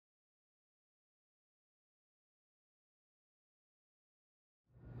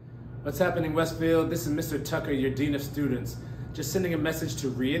What's happening, Westfield? This is Mr. Tucker, your Dean of Students. Just sending a message to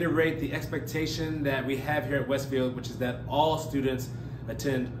reiterate the expectation that we have here at Westfield, which is that all students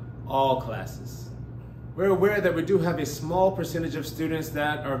attend all classes. We're aware that we do have a small percentage of students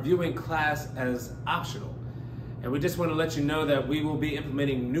that are viewing class as optional. And we just want to let you know that we will be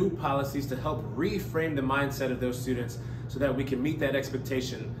implementing new policies to help reframe the mindset of those students so that we can meet that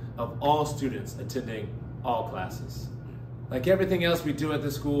expectation of all students attending all classes. Like everything else we do at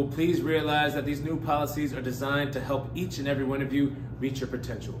the school, please realize that these new policies are designed to help each and every one of you reach your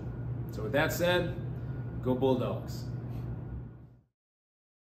potential. So with that said, go Bulldogs.